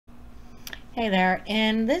Hey there,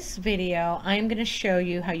 in this video I'm going to show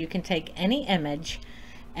you how you can take any image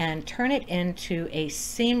and turn it into a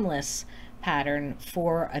seamless pattern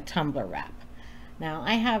for a tumbler wrap. Now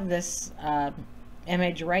I have this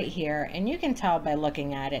image right here, and you can tell by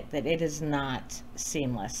looking at it that it is not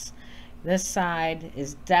seamless. This side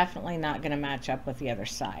is definitely not going to match up with the other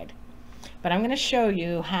side. But I'm going to show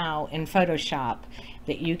you how in Photoshop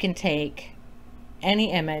that you can take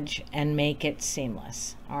any image and make it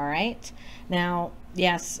seamless. All right, now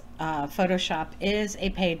yes, Photoshop is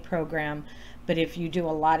a paid program, but if you do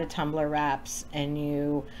a lot of tumbler wraps and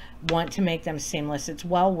you want to make them seamless, it's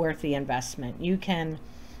well worth the investment. You can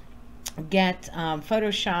get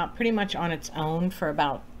Photoshop pretty much on its own for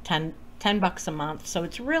about 10 bucks a month, so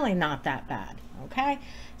it's really not that bad. Okay,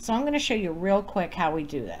 so I'm going to show you real quick how we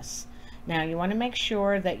do this. Now you want to make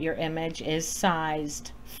sure that your image is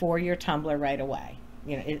sized for your tumbler right away,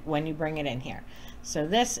 when you bring it in here. So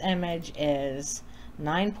this image is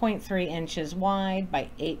 9.3 inches wide by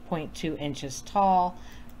 8.2 inches tall,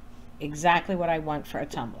 exactly what I want for a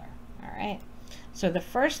tumbler. All right, so the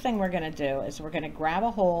first thing we're going to do is we're going to grab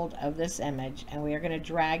a hold of this image and we are going to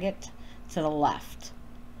drag it to the left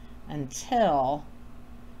until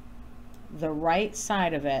the right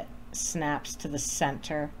side of it snaps to the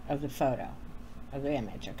center of the photo, of the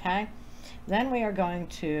image. Okay, then we are going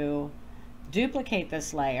to duplicate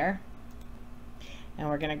this layer and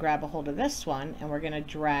we're going to grab a hold of this one and we're going to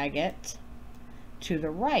drag it to the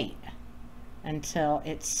right until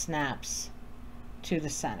it snaps to the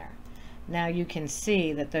center. Now you can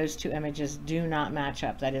see that those two images do not match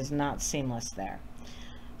up. That is not seamless there.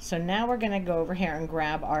 So now we're going to go over here and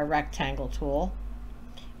grab our rectangle tool,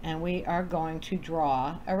 and we are going to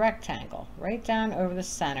draw a rectangle right down over the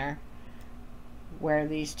center where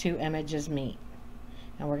these two images meet.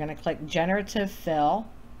 And we're going to click Generative Fill,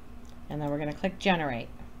 and then we're going to click Generate.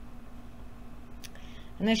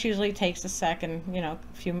 And this usually takes a second, a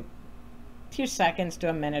few seconds to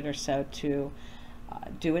a minute or so to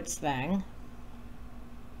do its thing.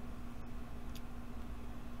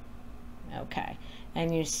 Okay,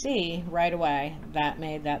 and you see right away that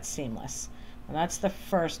made that seamless. And that's the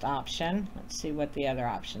first option. Let's see what the other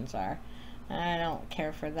options are. I don't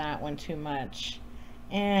care for that one too much.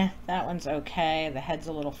 That one's okay. The head's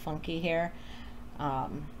a little funky here.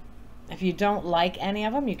 If you don't like any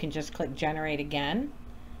of them, you can just click Generate again,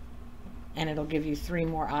 and it'll give you 3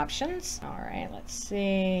 more options. All right, let's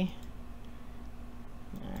see.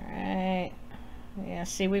 All right. Yeah,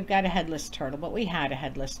 see, we've got a headless turtle, but we had a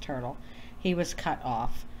headless turtle. He was cut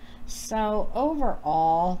off. So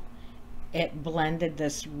overall, it blended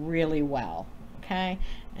this really well. Okay,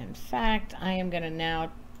 in fact, I am going to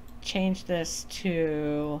now change this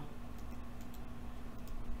to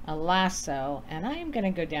a lasso, and I am going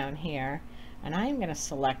to go down here and I am going to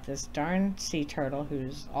select this darn sea turtle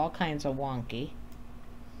who's all kinds of wonky,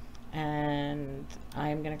 and I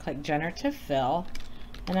am going to click Generative Fill,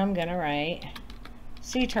 and I'm going to write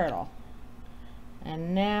sea turtle,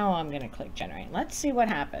 and now I'm going to click Generate. Let's see what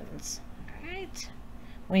happens. All right,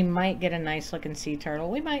 we might get a nice looking sea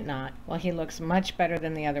turtle, we might not. Well, he looks much better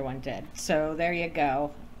than the other one did. So there you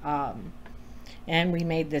go. And we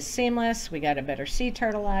made this seamless. We got a better sea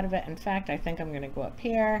turtle out of it. In fact, I think I'm going to go up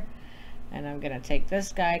here and I'm going to take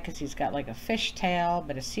this guy because he's got like a fish tail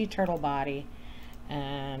but a sea turtle body,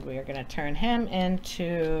 and we are going to turn him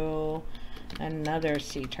into another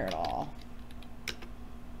sea turtle.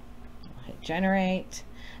 Hit Generate.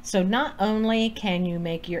 So not only can you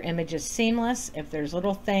make your images seamless, if there's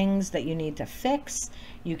little things that you need to fix,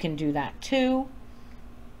 you can do that too.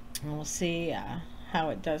 And we'll see how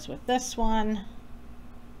it does with this one.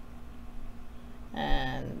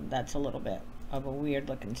 And that's a little bit of a weird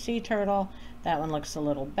looking sea turtle. That one looks a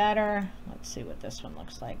little better. Let's see what this one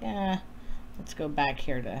looks like. Let's go back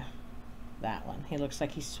here to that one. He looks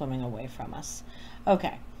like he's swimming away from us.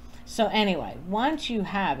 Okay, so anyway, once you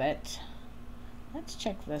have it, let's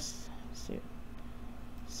check this.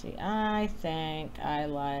 See, I think I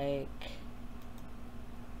like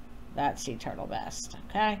that sea turtle best.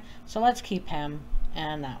 Okay, so let's keep him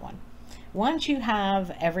and that one. Once you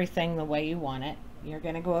have everything the way you want it, you're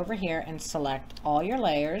going to go over here and select all your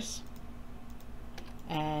layers,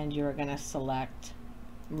 and you're going to select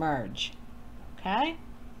Merge. Okay,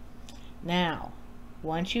 now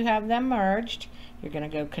once you have them merged, you're going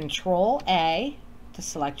to go Control A to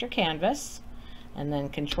select your canvas, and then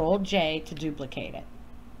Control J to duplicate it.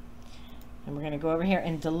 And we're going to go over here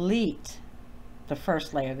and delete the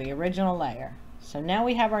first layer, the original layer. So now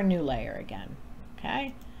we have our new layer again.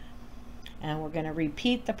 Okay, and we're going to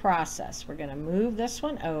repeat the process. We're going to move this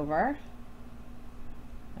one over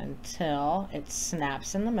until it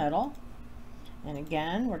snaps in the middle. And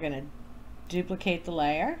again, we're going to duplicate the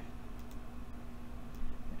layer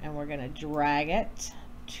and we're going to drag it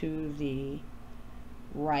to the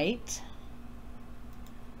right.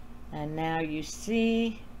 And now you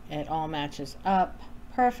see it all matches up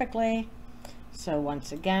perfectly. So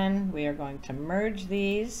once again, we are going to merge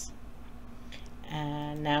these,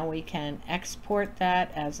 and now we can export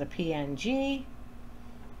that as a PNG.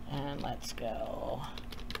 And let's go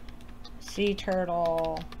sea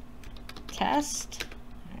turtle test.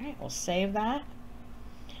 All right, we'll save that.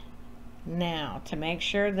 Now, to make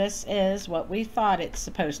sure this is what we thought it's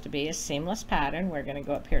supposed to be, a seamless pattern, we're going to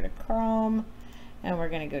go up here to Chrome, and we're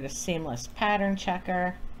going to go to Seamless Pattern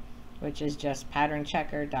Checker, which is just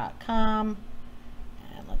patternchecker.com.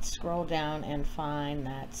 And let's scroll down and find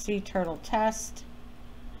that sea turtle test.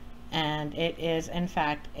 And it is, in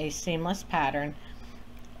fact, a seamless pattern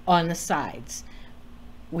on the sides.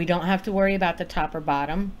 We don't have to worry about the top or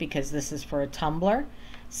bottom because this is for a tumbler.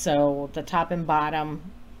 So the top and bottom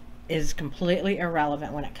is completely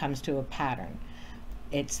irrelevant when it comes to a pattern.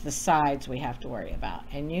 It's the sides we have to worry about.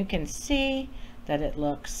 And you can see that it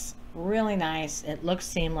looks really nice. It looks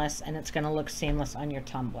seamless, and it's going to look seamless on your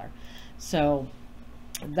tumbler. So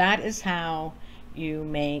that is how you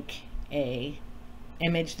make a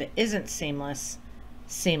image that isn't seamless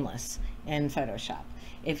in Photoshop.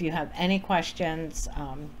 If you have any questions,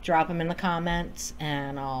 drop them in the comments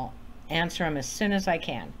and I'll answer them as soon as I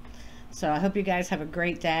can. So I hope you guys have a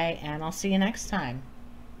great day, and I'll see you next time.